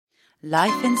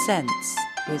Life in Scents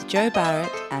with Joe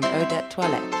Barrett and Odette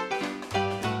Toilette.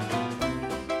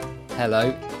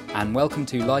 Hello, and welcome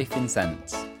to Life in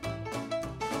Scents.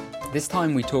 This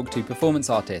time we talk to performance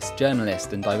artist,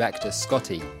 journalist and director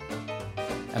Scotty,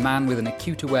 a man with an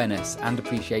acute awareness and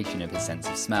appreciation of his sense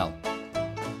of smell.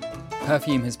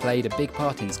 Perfume has played a big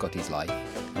part in Scotty's life,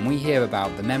 and we hear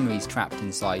about the memories trapped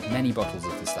inside many bottles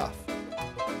of the stuff,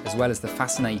 as well as the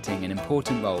fascinating and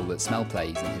important role that smell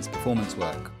plays in his performance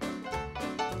work.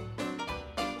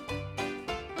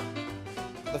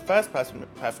 The first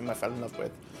perfume I fell in love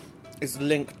with is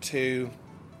linked to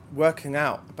working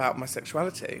out about my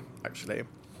sexuality, actually. And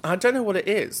I don't know what it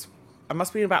is. I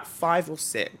must be about 5 or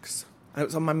 6, and it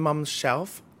was on my mum's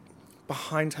shelf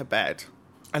behind her bed.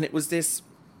 And it was this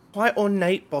quite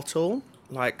ornate bottle,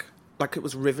 like it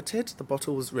was riveted. The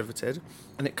bottle was riveted,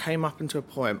 and it came up into a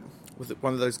point with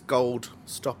one of those gold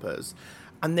stoppers,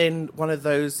 and then one of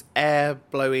those air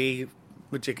blowy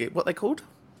majiggy, what are they called?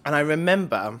 And I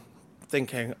remember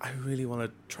thinking, I really want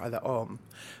to try that on.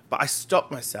 But I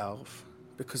stopped myself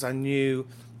because I knew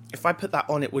if I put that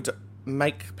on, it would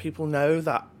make people know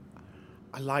that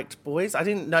I liked boys. I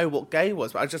didn't know what gay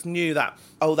was, but I just knew that,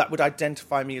 that would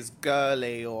identify me as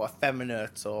girly or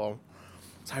effeminate. Or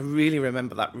so I really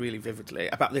remember that really vividly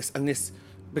about this. And this,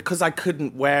 because I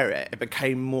couldn't wear it, it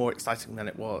became more exciting than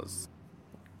it was.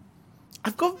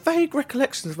 I've got vague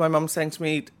recollections of my mum saying to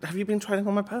me, have you been trying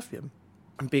on my perfume?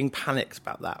 And being panicked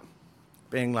about that.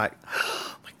 Being like,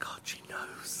 oh my God, she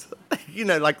knows.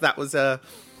 Like that was a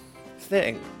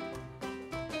thing.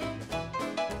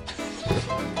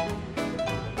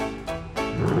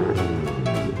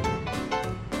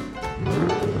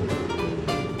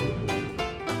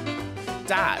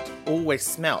 Dad always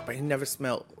smelt, but he never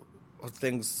smelt of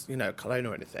things, cologne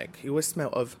or anything. He always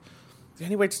smelt of, the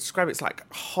only way to describe it is like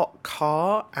hot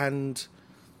car and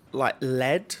like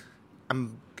lead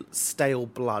and stale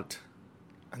blood.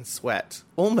 And sweat,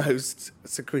 almost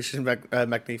secretion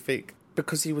magnifique,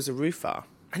 because he was a roofer.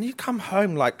 And he'd come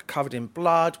home like covered in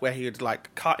blood, where he would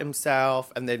like cut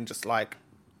himself and then just like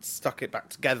stuck it back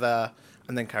together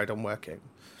and then carried on working.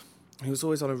 He was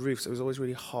always on a roof, so it was always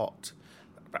really hot.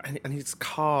 And his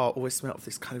car always smelled of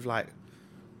this kind of like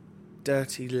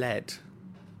dirty lead.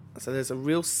 So there's a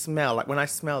real smell. Like when I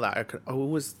smell that, I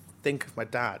always think of my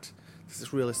dad. There's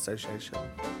this real association.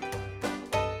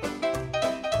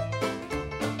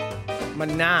 My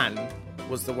nan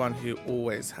was the one who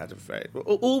always had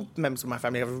all members of my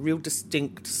family have a real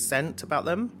distinct scent about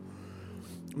them.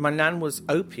 My nan was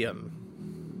opium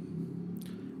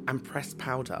and pressed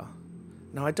powder.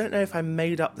 Now, I don't know if I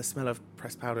made up the smell of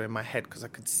pressed powder in my head because I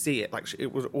could see it, like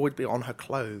it would always be on her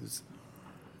clothes.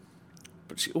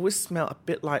 But she always smelled a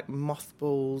bit like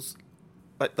mothballs,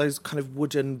 like those kind of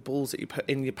wooden balls that you put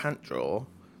in your pant drawer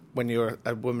when you're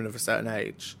a woman of a certain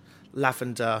age.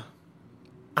 Lavender.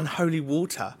 And holy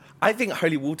water. I think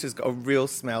holy water's got a real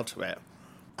smell to it.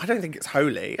 I don't think it's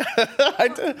holy.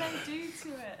 What do they do to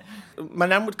it? My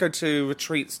nan would go to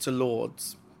retreats to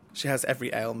Lourdes. She has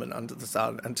every ailment under the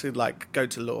sun. And to, go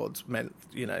to Lourdes meant,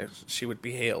 she would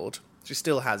be healed. She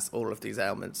still has all of these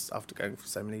ailments after going for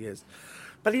so many years.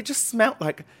 But it just smelled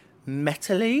like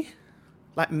metally,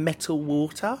 like metal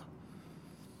water.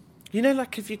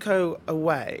 Like if you go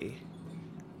away,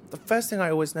 the first thing I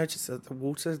always notice is that the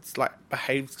water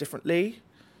behaves differently.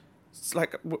 It's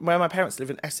like where my parents live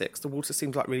in Essex, the water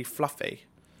seems like really fluffy.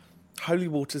 Holy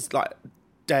water's like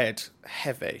dead,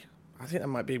 heavy. I think that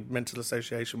might be mental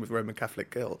association with Roman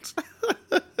Catholic guilt.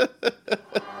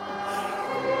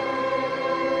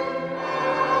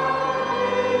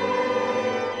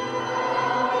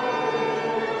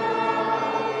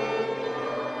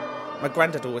 My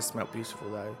granddad always smelled beautiful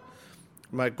though.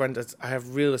 My granddad, I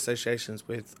have real associations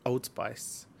with Old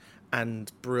Spice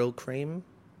and Brill cream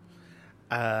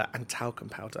and talcum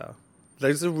powder.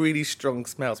 Those are really strong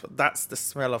smells, but that's the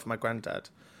smell of my granddad.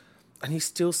 And he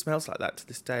still smells like that to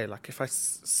this day. Like if I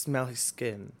smell his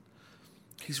skin,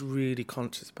 he's really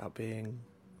conscious about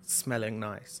smelling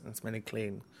nice and smelling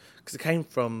clean. Because it came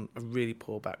from a really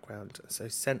poor background. So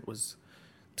scent was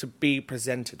to be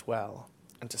presented well.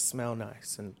 And to smell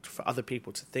nice, and for other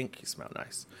people to think you smell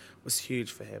nice, was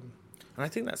huge for him. And I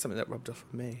think that's something that rubbed off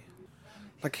on me.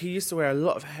 Like, he used to wear a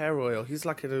lot of hair oil. He's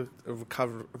like a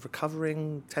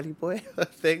recovering teddy boy, I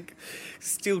think.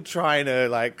 Still trying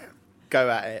to, go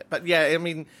at it. But, yeah, I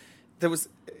mean,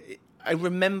 I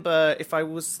remember if I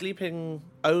was sleeping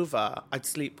over, I'd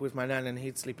sleep with my nan and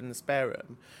he'd sleep in the spare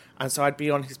room. And so I'd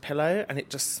be on his pillow, and it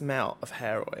just smelled of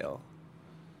hair oil.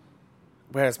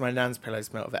 Whereas my nan's pillow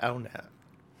smelled of Elnet.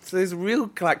 So there's real,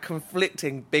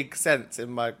 conflicting big scents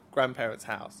in my grandparents'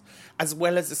 house, as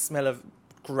well as the smell of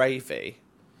gravy.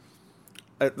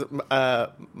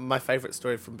 My favourite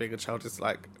story from being a child is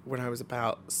like when I was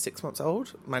about 6 months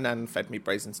old, my nan fed me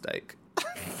braised steak.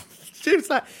 She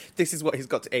was like, this is what he's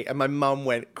got to eat. And my mum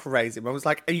went crazy. Mum was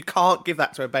like, you can't give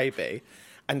that to a baby.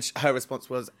 And her response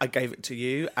was, I gave it to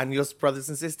you and your brothers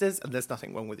and sisters, and there's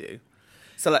nothing wrong with you.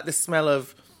 So like the smell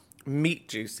of meat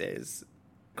juices,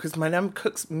 because my nan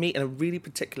cooks meat in a really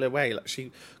particular way. Like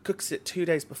she cooks it 2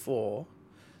 days before,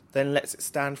 then lets it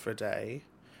stand for a day.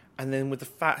 And then when the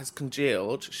fat has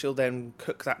congealed, she'll then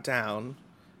cook that down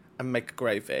and make a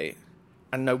gravy.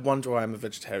 And no wonder why I'm a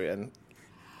vegetarian.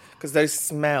 Because those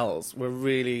smells were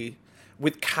really...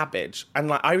 With cabbage. And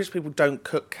like Irish people don't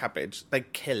cook cabbage. They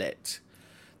kill it.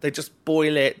 They just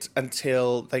boil it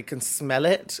until they can smell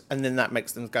it. And then that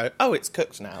makes them go, oh, it's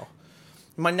cooked now.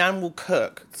 My nan will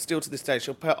cook, still to this day,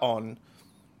 she'll put on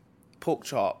pork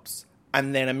chops.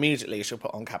 And then immediately she'll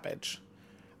put on cabbage.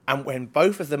 And when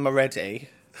both of them are ready...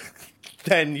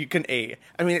 then you can eat.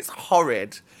 I mean, it's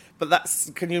horrid, but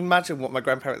can you imagine what my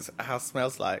grandparents' house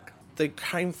smells like? They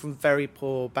came from very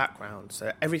poor background,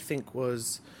 so everything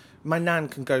was... My nan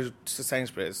can go to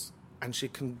Sainsbury's and she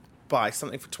can buy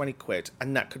something for 20 quid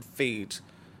and that could feed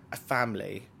a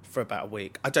family for about a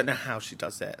week. I don't know how she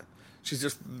does it. She's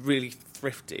just really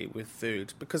thrifty with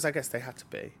food, because I guess they had to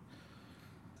be.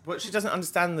 But she doesn't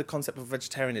understand the concept of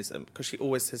vegetarianism, because she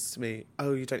always says to me,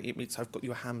 oh, you don't eat meat, so I've got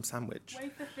you a ham sandwich.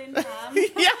 Wafer thin ham.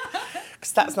 Yeah,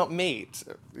 because that's not meat,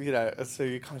 so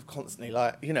you kind of constantly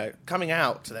coming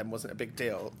out to them wasn't a big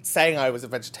deal. Saying I was a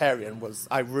vegetarian was,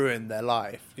 I ruined their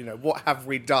life. What have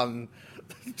we done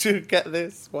to get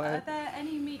this way? Are there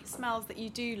any meat smells that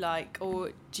you do like, or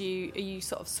are you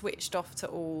sort of switched off to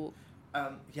all?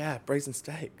 Yeah, braised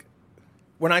steak.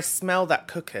 When I smell that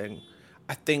cooking,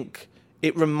 I think...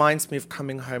 It reminds me of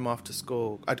coming home after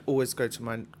school. I'd always go to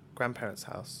my grandparents'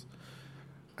 house.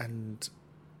 And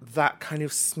that kind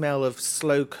of smell of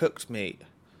slow-cooked meat,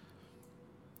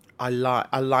 I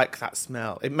like that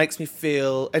smell. It makes me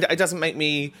feel... It doesn't make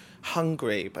me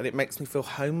hungry, but it makes me feel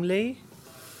homely.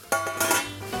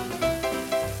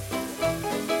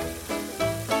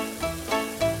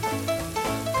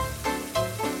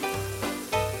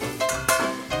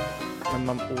 My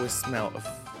mum always smelled of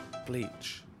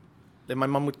bleach. Then my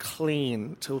mum would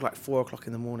clean till like 4 o'clock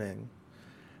in the morning,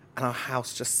 and our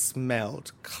house just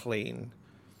smelled clean.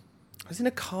 I was in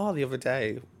a car the other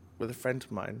day with a friend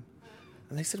of mine,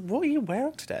 and they said, what are you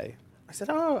wearing today? I said,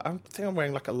 I think I'm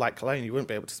wearing like a light cologne, you wouldn't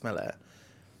be able to smell it.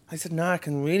 They said, no, I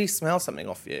can really smell something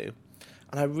off you.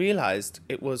 And I realised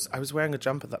I was wearing a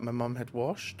jumper that my mum had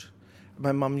washed.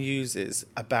 My mum uses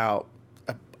about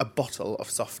a bottle of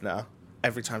softener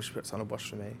every time she puts on a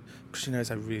wash for me, because she knows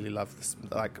I really love this,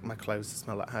 like my clothes to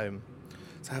smell at home.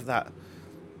 So I have that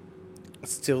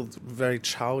still very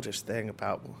childish thing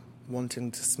about wanting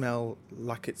to smell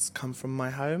like it's come from my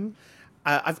home.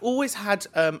 I've always had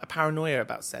a paranoia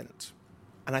about scent,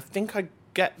 and I think I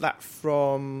get that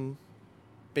from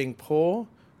being poor.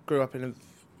 Grew up in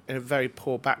a very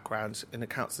poor background in a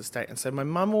council estate, and so my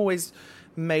mum always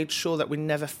made sure that we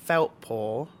never felt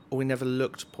poor or we never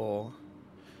looked poor.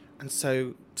 And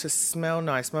so to smell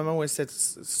nice, my mum always said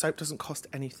soap doesn't cost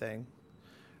anything.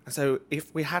 And so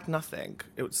if we had nothing,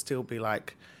 it would still be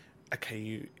like, okay,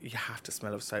 you have to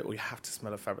smell of soap, or you have to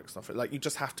smell of fabric softener. Like, you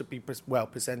just have to be well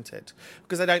presented.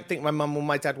 Because I don't think my mum or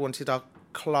my dad wanted our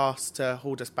class to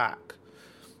hold us back,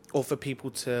 or for people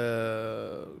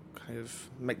to kind of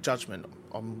make judgment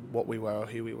on what we were or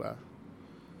who we were.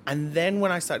 And then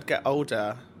when I started to get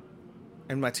older,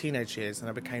 in my teenage years, and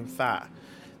I became fat,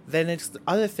 then it's the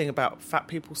other thing about fat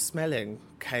people smelling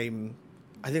came,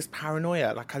 this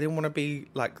paranoia. Like, I didn't want to be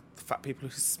like the fat people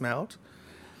who smelled,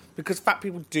 because fat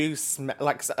people do smell.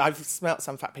 Like, I've smelt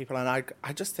some fat people, and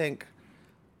I just think,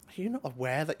 are you not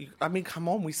aware that come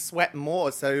on, we sweat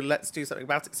more, so let's do something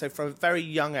about it. So from a very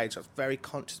young age, I was very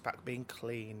conscious about being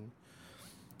clean,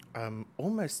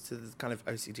 almost to the kind of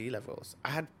OCD levels.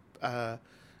 I'd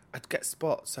get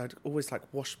spots, so I'd always like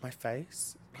wash my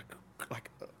face,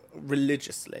 like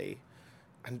religiously,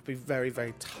 and be very,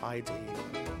 very tidy.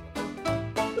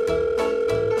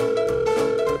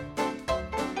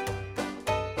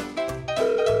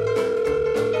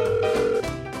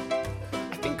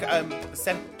 I think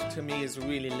scent to me is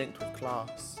really linked with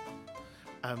class,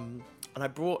 and I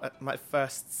brought my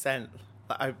first scent.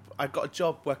 I got a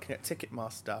job working at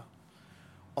Ticketmaster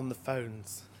on the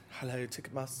phones. Hello,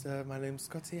 Ticketmaster, my name's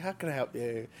Scotty, how can I help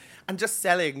you? And just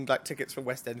selling like tickets for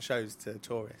West End shows to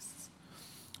tourists.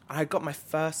 And I got my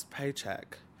first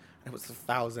paycheck, and it was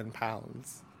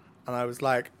 £1,000. And I was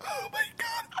like, oh my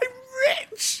God, I'm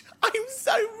rich! I'm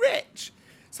so rich!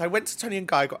 So I went to Tony &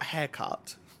 Guy, got a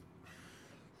haircut.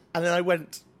 And then I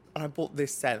went and I bought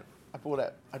this scent. I bought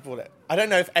it. I don't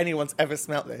know if anyone's ever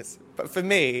smelt this, but for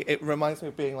me, it reminds me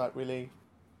of being like really...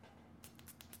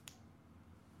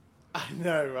 I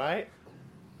know, right?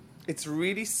 It's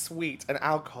really sweet and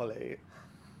alcohol-y,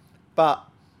 but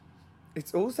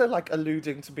it's also like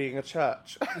alluding to being a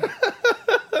church.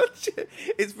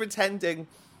 It's pretending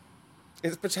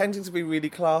to be really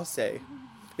classy.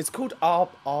 It's called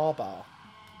Arbor.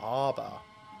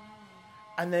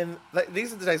 And then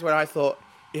these are the days where I thought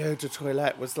Eau de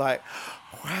Toilette was like,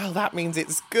 wow, that means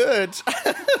it's good.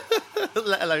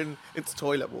 Let alone it's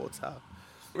toilet water.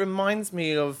 It reminds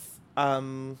me of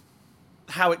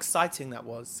how exciting that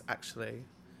was, actually.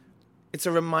 It's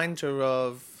a reminder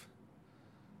of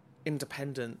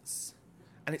independence.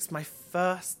 And it's my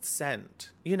first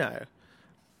scent, you know.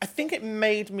 I think it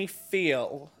made me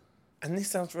feel, and this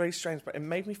sounds very strange, but it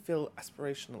made me feel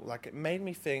aspirational. Like, it made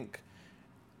me think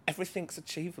everything's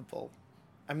achievable.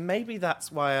 And maybe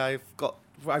that's why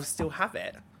I still have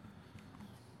it.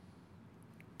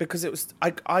 Because it was,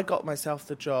 I got myself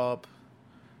the job.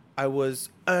 I was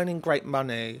earning great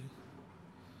money.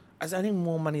 I was earning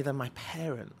more money than my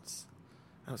parents.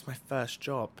 That was my first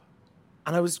job.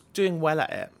 And I was doing well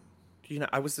at it. You know,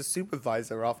 I was the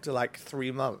supervisor after like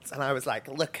 3 months. And I was like,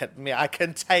 look at me, I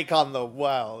can take on the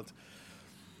world.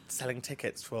 Selling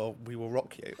tickets for We Will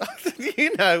Rock You.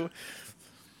 You know.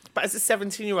 But as a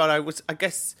 17-year-old, I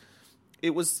guess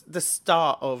it was the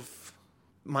start of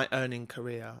my earning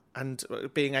career and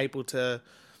being able to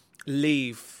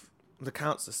leave the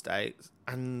council estate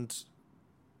and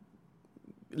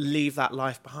leave that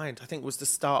life behind. I think it was the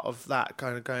start of that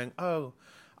kind of going, oh,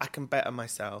 I can better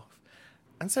myself.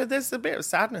 And so there's a bit of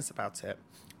sadness about it,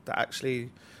 that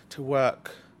actually to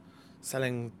work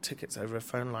selling tickets over a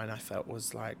phone line, I felt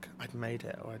was like I'd made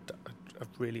it, or I'd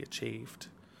really achieved.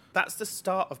 That's the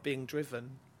start of being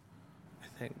driven, I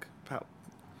think, about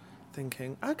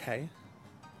thinking, okay,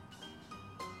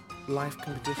 life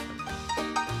can be different.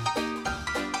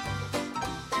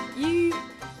 You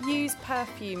use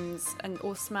perfumes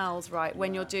or smells, right,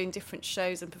 when you're doing different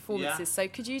shows and performances. Yeah. So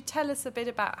could you tell us a bit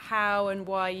about how and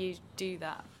why you do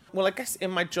that? Well, I guess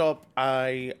in my job,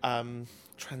 I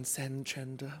transcend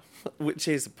gender, which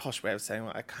is a posh way of saying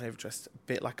I kind of dress a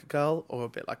bit like a girl or a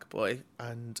bit like a boy.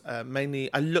 And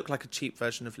mainly, I look like a cheap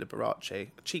version of Liberace,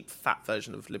 a cheap, fat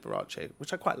version of Liberace,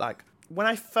 which I quite like. When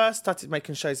I first started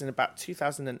making shows in about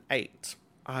 2008,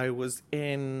 I was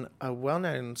in a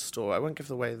well-known store. I won't give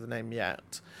away the name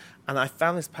yet. And I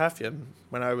found this perfume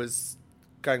when I was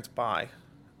going to buy.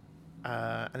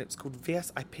 And it was called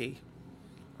VSIP.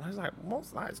 And I was like,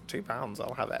 what's that? It's £2.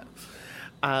 I'll have it.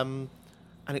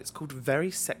 And it's called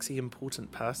Very Sexy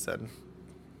Important Person.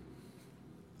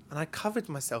 And I covered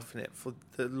myself in it for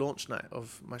the launch night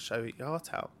of my show at Yard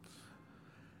Hotel.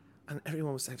 And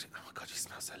everyone was saying to me, oh my God, you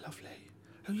smell so lovely.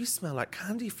 Oh, you smell like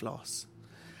candy floss.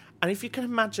 And if you can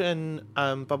imagine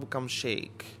Bubblegum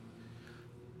Chic,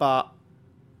 but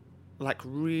like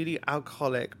really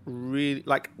alcoholic, really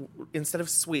like instead of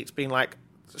sweet being like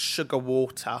sugar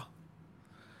water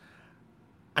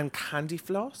and candy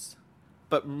floss,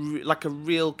 but like a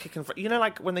real kick and you know,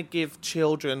 like when they give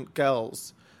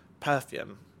girls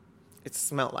perfume, it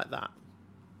smelled like that.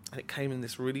 And it came in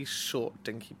this really short,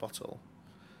 dinky bottle.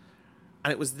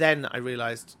 And it was then I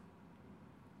realised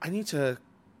I need to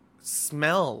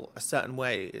smell a certain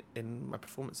way in my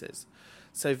performances.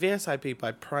 So VSIP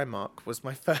by Primark was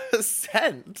my first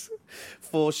scent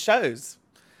for shows.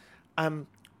 And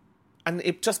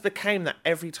it just became that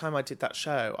every time I did that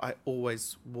show, I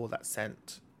always wore that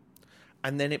scent.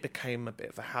 And then it became a bit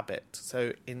of a habit.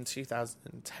 So in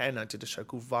 2010, I did a show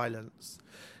called Violence,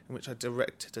 in which I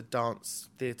directed a dance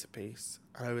theatre piece.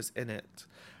 And I was in it.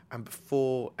 And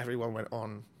before everyone went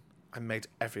on, I made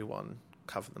everyone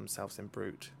cover themselves in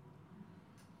Brut.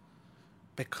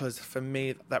 Because for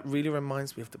me, that really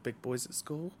reminds me of the big boys at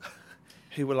school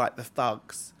who were like the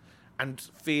thugs and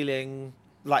feeling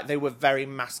like they were very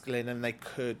masculine and they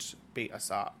could beat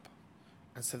us up.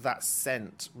 And so that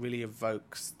scent really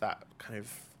evokes that kind of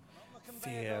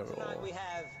fear or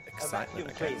excitement,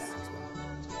 I guess.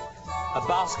 A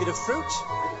basket of fruit,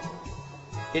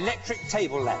 electric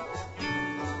table lamp,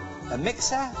 a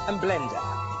mixer and blender,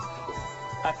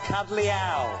 a cuddly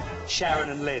owl, Sharon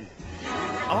and Lynn.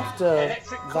 After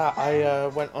that, I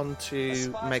went on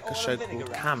to make a show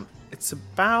called Camp. It's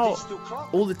about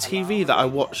all the TV that I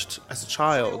watched as a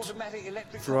child,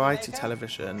 variety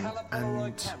television,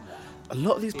 and a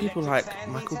lot of these people like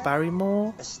Michael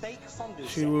Barrymore,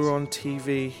 who were on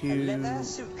TV,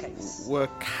 who were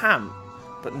camp,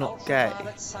 but not gay,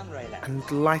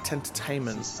 and light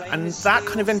entertainment, and that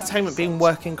kind of entertainment being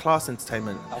working class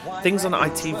entertainment. Things on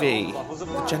ITV,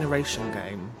 The Generation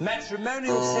Game.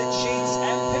 Matrimonial set sheets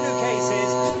and pillow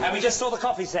cases, and we just saw the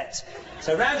coffee set.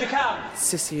 So round you come.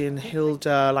 Sissy and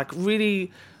Hilda, like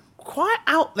really quite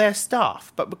out there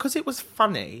stuff, but because it was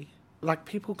funny, like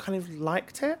people kind of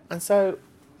liked it. And so,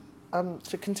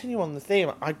 to continue on the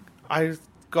theme, I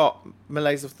got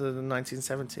Malaise of the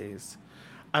 1970s.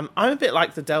 I'm a bit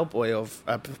like the Del Boy of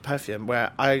Perfume,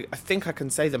 where I think I can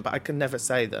say them, but I can never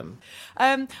say them.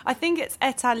 I think it's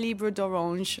État Libre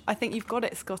d'Orange. I think you've got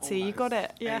it, Scotty. Almost. You got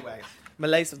it, yeah. Anyway,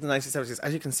 Malaise of the 1970s,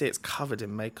 as you can see, it's covered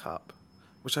in makeup,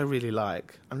 which I really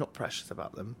like. I'm not precious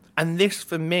about them. And this,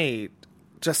 for me,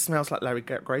 just smells like Larry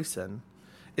Grayson.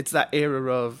 It's that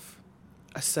era of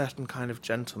a certain kind of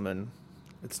gentleman.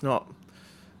 It's not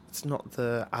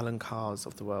the Alan Carrs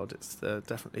of the world. It's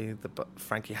definitely the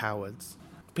Frankie Howards.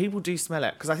 People do smell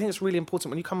it, because I think it's really important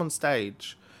when you come on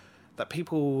stage that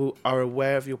people are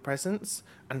aware of your presence,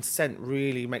 and scent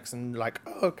really makes them like,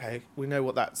 oh, okay, we know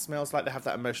what that smells like. They have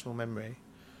that emotional memory.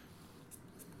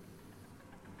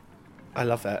 I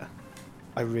love it.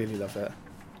 I really love it.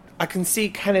 I can see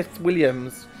Kenneth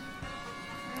Williams.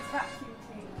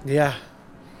 Yeah.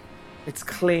 It's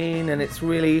clean and it's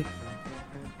really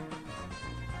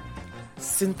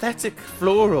synthetic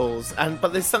florals,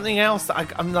 but there's something else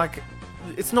that I'm like,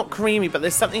 it's not creamy, but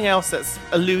there's something else that's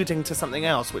alluding to something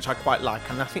else, which I quite like,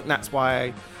 and I think that's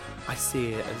why I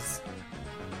see it as...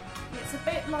 It's a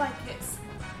bit like it's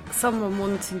someone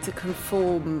wanting to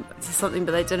conform to something,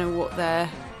 but they don't know what they're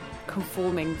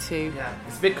conforming to. Yeah,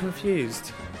 it's a bit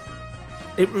confused.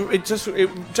 It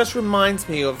just reminds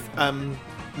me of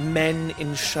men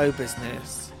in show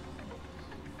business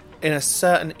in a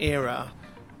certain era,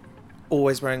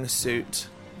 always wearing a suit,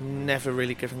 never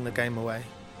really giving the game away.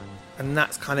 And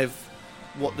that's kind of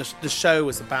what the show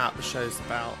was about. The show's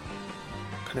about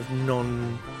kind of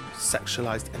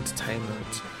non-sexualized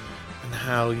entertainment, and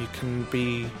how you can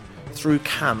be, through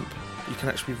camp, you can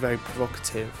actually be very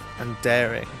provocative and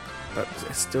daring, but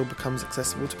it still becomes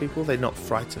accessible to people. They're not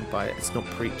frightened by it. It's not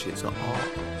preachy. It's not art.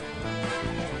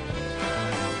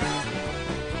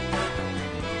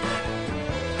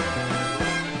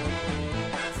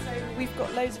 We've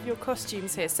got loads of your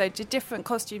costumes here, so do different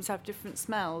costumes have different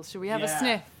smells? Shall we have a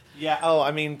sniff? Yeah, oh,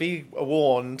 I mean, be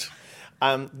warned.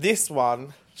 This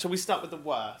one, shall we start with the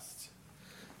worst?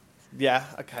 Yeah,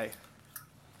 okay.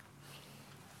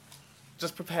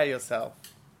 Just prepare yourself.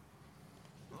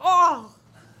 Oh!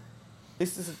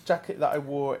 This is a jacket that I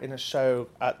wore in a show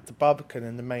at the Barbican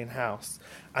in the main house,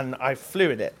 and I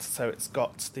flew in it, so it's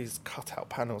got these cut-out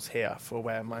panels here for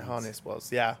where my harness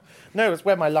was. Yeah, no, it was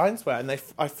where my lines were, and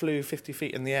I flew 50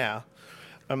 feet in the air,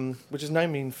 which is no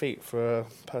mean feat for a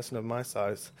person of my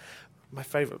size. My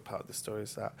favourite part of the story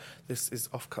is that this is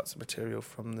offcuts material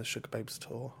from the Sugar Babes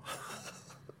tour.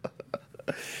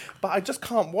 But I just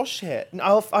can't wash it.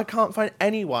 I can't find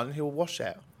anyone who will wash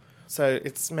it. So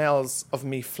it smells of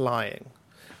me flying.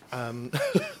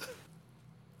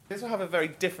 This will have a very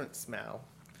different smell.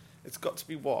 It's got to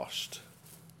be washed.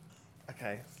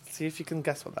 Okay, see if you can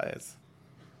guess what that is.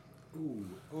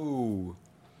 Ooh.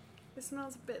 It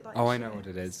smells a bit like Oh, I know what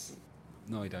it is.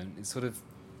 No, I don't. It's sort of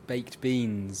baked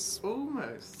beans,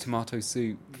 Almost. tomato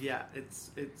soup. Yeah,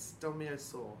 it's Domio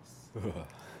sauce.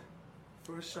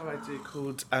 For a show I do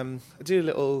called... I do a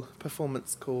little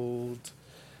performance called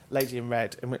Lady in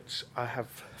Red, in which I have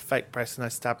fake breasts and I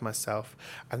stab myself,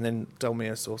 and then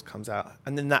Dolmio sauce comes out,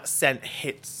 and then that scent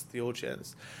hits the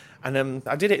audience. And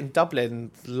I did it in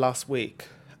Dublin last week,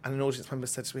 and an audience member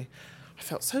said to me, I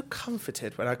felt so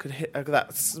comforted when I could hit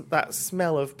that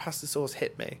smell of pasta sauce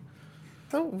hit me.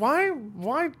 So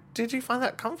why did you find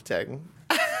that comforting?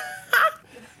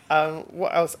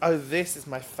 What else? Oh, this is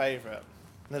my favourite.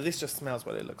 Now, this just smells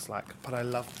what it looks like, but I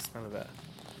love the smell of it.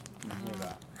 Hear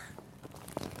that.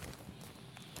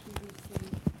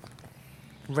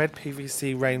 Red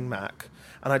PVC Rain Mac,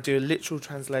 and I do a literal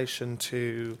translation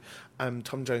to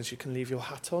Tom Jones' You Can Leave Your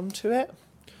Hat On to it.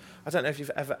 I don't know if you've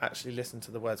ever actually listened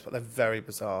to the words, but they're very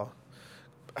bizarre.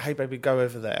 Hey baby, go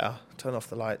over there, turn off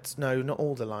the lights. No, not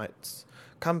all the lights.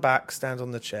 Come back, stand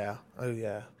on the chair. Oh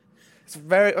yeah. It's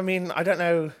very, I mean, I don't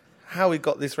know how we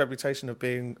got this reputation of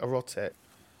being erotic.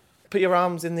 Put your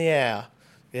arms in the air.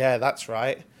 Yeah, that's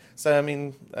right. So, I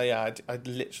mean, I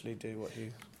literally do what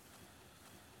you...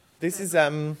 This is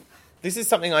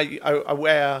something I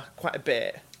wear quite a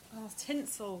bit. Oh,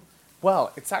 tinsel.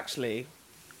 Well, it's actually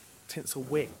tinsel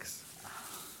wigs.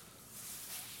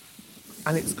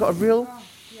 And it's got a real... Oh,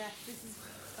 yeah, this is...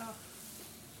 Oh.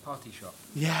 Party shop.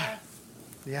 Yeah.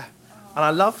 Yeah. And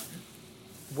I love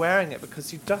wearing it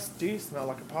because you just do smell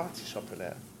like a party shop in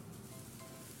it.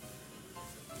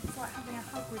 It's like having a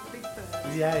hug with Big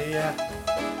Bird. Yeah.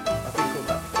 I've been called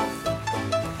that before.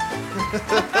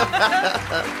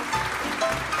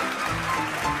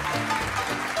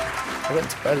 I went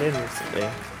to Berlin recently.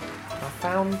 I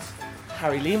found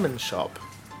Harry Lehmann's shop.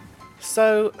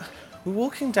 So we're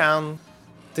walking down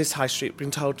this high street,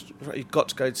 being told, right, you've got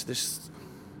to go to this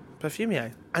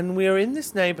perfumier. And we're in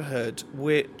this neighbourhood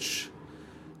which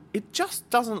it just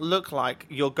doesn't look like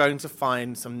you're going to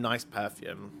find some nice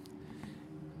perfume.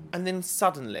 And then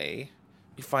suddenly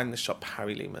you find the shop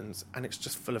Harry Lehmann's and it's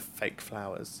just full of fake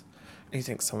flowers. And you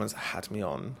think someone's had me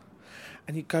on.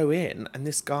 And you go in and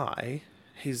this guy,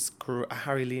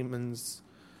 Harry Lehmann's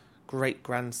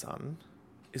great-grandson,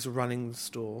 is running the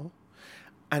store.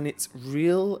 And it's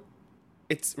real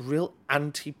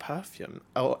anti-perfume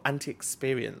or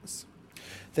anti-experience.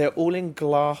 They're all in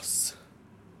glass,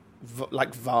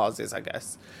 like vases, I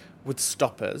guess, with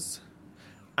stoppers.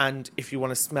 And if you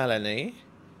want to smell any,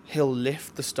 he'll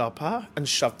lift the stopper and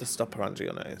shove the stopper under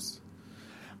your nose.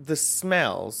 The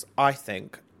smells, I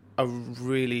think, are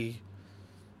really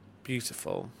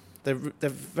beautiful. They're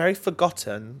very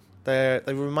forgotten. They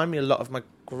remind me a lot of my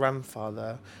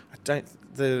grandfather.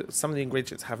 Some of the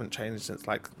ingredients haven't changed since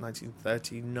like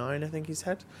 1939, I think he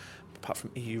said, apart from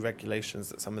EU regulations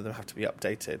that some of them have to be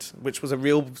updated, which was a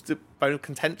real bone of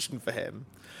contention for him.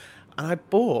 And I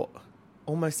bought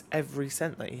almost every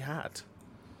scent that he had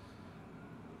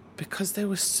because they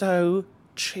were so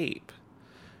cheap.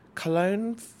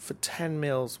 Cologne for 10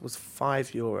 mils was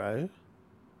 €5,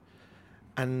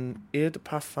 and Eau de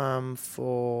Parfum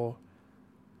for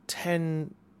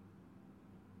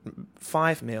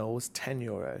 5 mil was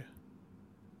 €10.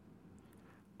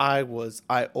 I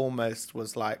almost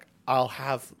was like,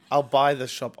 I'll buy the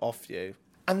shop off you.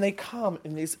 And they come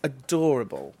in these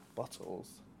adorable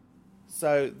bottles.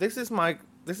 So this is my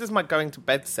going to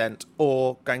bed scent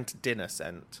or going to dinner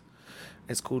scent.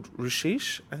 It's called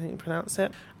Rushish, I think you pronounce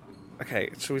it.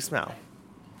 Okay, shall we smell?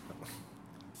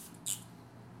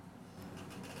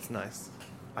 It's nice.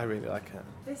 I really like it.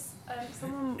 This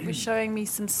someone was showing me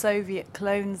some Soviet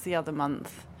clones the other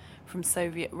month from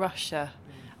Soviet Russia,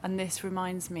 and this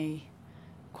reminds me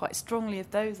quite strongly of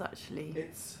those, actually.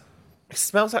 It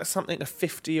smells like something a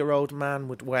 50-year-old man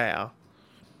would wear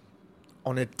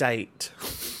on a date.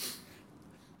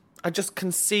 I just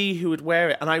can see who would wear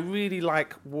it, and I really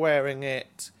like wearing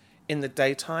it in the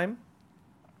daytime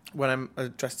when I'm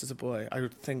dressed as a boy. I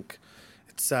would think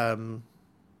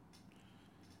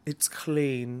it's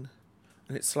clean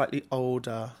and it's slightly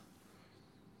older,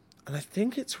 and I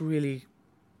think it's really,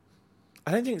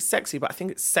 I don't think it's sexy, but I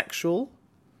think it's sexual.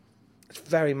 It's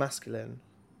very masculine.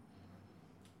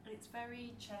 It's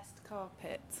very chest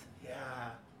carpet.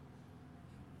 Yeah.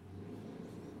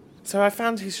 So I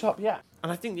found his shop, yeah.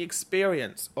 And I think the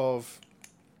experience of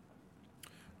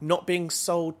not being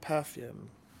sold the perfume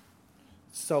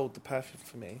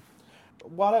for me.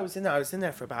 While I was in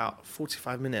there for about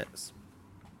 45 minutes.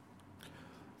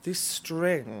 This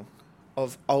string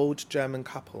of old German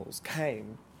couples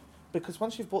came, because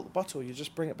once you've bought the bottle, you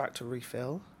just bring it back to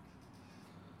refill,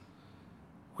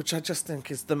 which I just think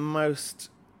is the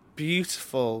most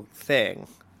beautiful thing.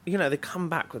 You know, they come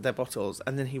back with their bottles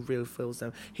and then he refills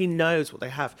them. He knows what they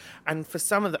have. And for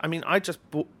some of them, I mean, I just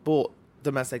bought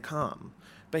them as they come,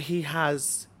 but he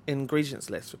has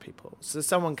ingredients lists for people. So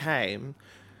someone came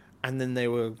and then they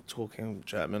were talking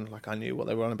German, like I knew what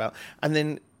they were on about. And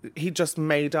then he just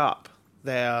made up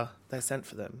their scent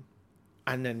for them.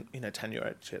 And then,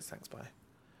 €10, cheers, thanks, bye.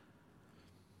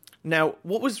 Now,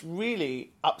 what was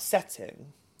really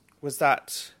upsetting was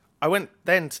that I went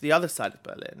then to the other side of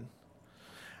Berlin,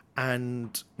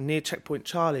 and near Checkpoint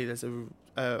Charlie, there's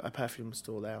a perfume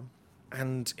store there.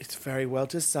 And it's very well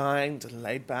designed and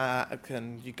laid back,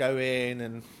 and you go in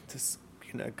and this,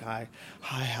 guy,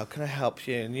 hi, how can I help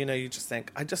you? And, you just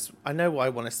think, I know what I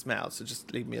want to smell, so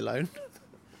just leave me alone.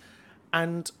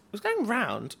 And I was going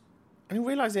round and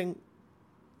realising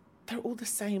they're all the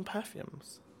same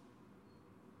perfumes.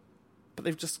 But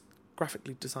they've just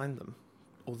graphically designed them,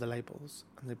 all the labels,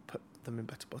 and they put them in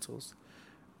better bottles.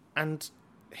 And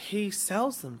he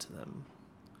sells them to them,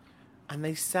 and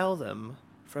they sell them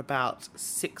for about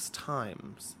 6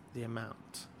 times the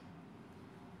amount.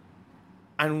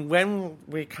 And when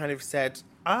we kind of said,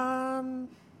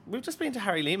 we've just been to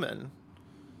Harry Lehmann,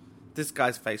 this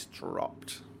guy's face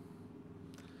dropped.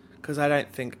 Because I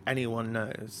don't think anyone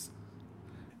knows.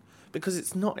 Because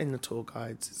it's not in the tour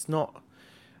guides. It's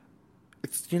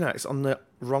on the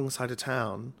wrong side of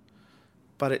town.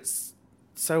 But it's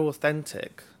so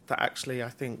authentic that actually I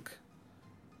think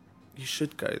you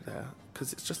should go there,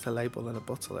 because it's just a label and a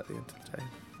bottle at the end of the day.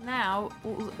 Now,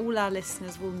 all our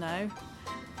listeners will know,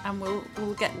 and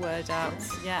we'll get word out.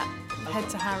 Yeah, head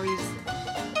to Harry's.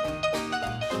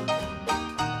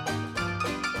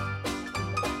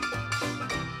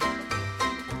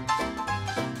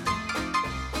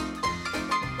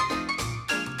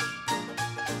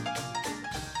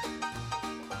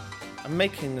 I'm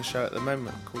making a show at the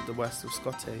moment called The Worst of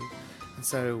Scotty, and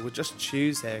so we're just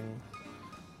choosing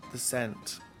the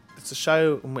scent. It's a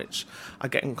show in which I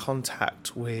get in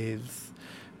contact with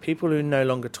people who no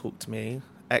longer talk to me,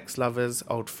 ex-lovers,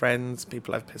 old friends,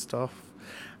 people I've pissed off,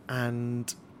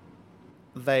 and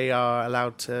they are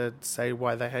allowed to say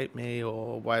why they hate me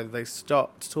or why they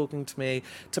stopped talking to me,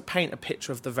 to paint a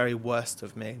picture of the very worst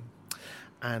of me.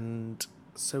 And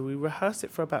so we rehearsed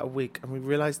it for about a week, and we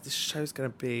realised this show's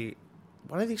going to be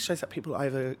one of these shows that people are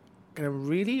either going to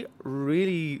really,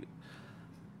 really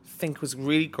think was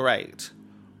really great,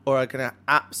 or are going to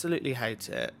absolutely hate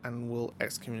it and will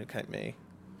excommunicate me.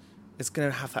 It's going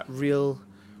to have that real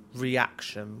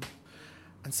reaction.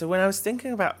 And so when I was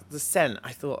thinking about the scent,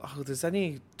 I thought, there's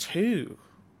only two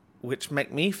which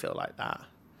make me feel like that,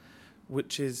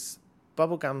 which is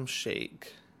Bubblegum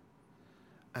Chic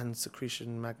and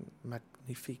Secretion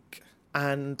Magnifique.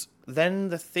 And then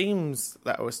the themes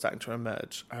that were starting to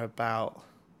emerge are about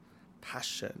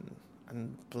passion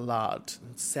and blood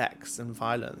and sex and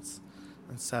violence.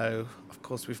 And so, of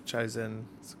course, we've chosen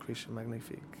Secretion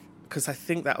Magnifique, because I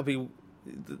think that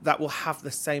will have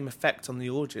the same effect on the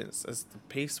audience as the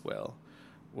piece will,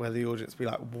 where the audience will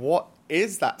be like, what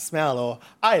is that smell? Or,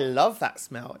 I love that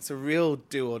smell. It's a real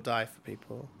do or die for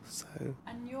people. So.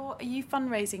 And are you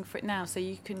fundraising for it now, so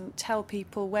you can tell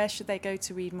people where should they go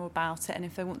to read more about it, and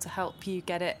if they want to help you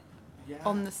get it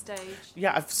on the stage?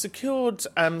 Yeah, I've secured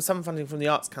some funding from the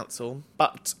Arts Council,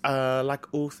 but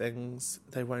like all things,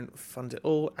 they won't fund it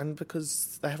all, and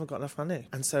because they haven't got enough money.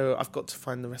 And so I've got to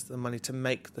find the rest of the money to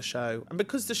make the show. And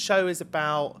because the show is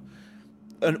about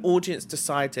an audience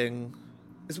deciding,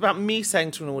 it's about me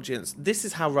saying to an audience, this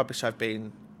is how rubbish I've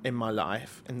been in my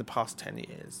life in the past 10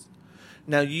 years.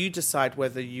 Now you decide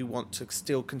whether you want to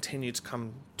still continue to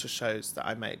come to shows that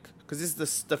I make, because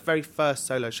this is the very first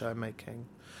solo show I'm making.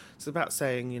 It's about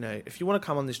saying, if you want to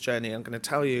come on this journey, I'm going to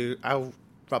tell you how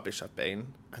rubbish I've been,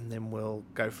 and then we'll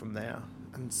go from there.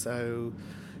 And so,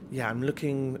 I'm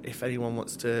looking if anyone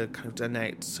wants to kind of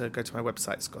donate, so go to my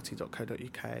website,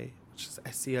 scotty.co.uk, which is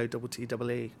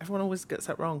SCOTTEE. Everyone always gets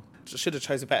that wrong. I should have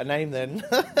chose a better name then.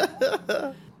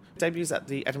 Debuts at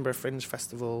the Edinburgh Fringe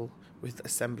Festival with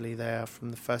Assembly there from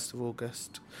the 1st of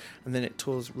August, and then it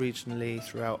tours regionally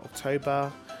throughout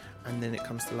October, and then it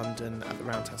comes to London at the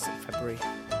Roundhouse in February.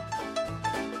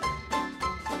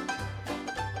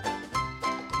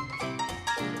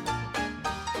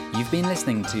 You've been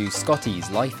listening to Scotty's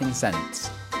Life in Scents.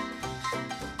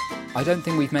 I don't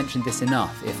think we've mentioned this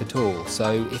enough, if at all,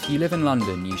 so if you live in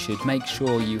London, you should make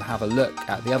sure you have a look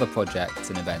at the other projects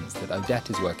and events that Odette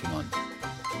is working on.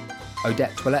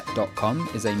 OdetteToilette.com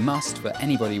is a must for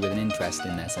anybody with an interest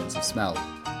in their sense of smell.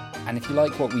 And if you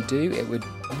like what we do, it would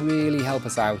really help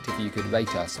us out if you could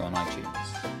rate us on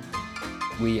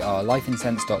iTunes. We are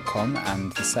lifeinscents.com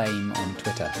and the same on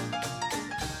Twitter.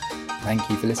 Thank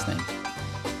you for listening.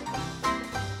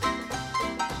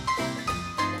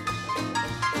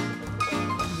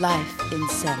 Life in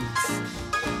Scents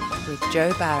with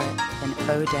Joe Barrett and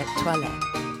Odette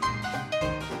Toilette.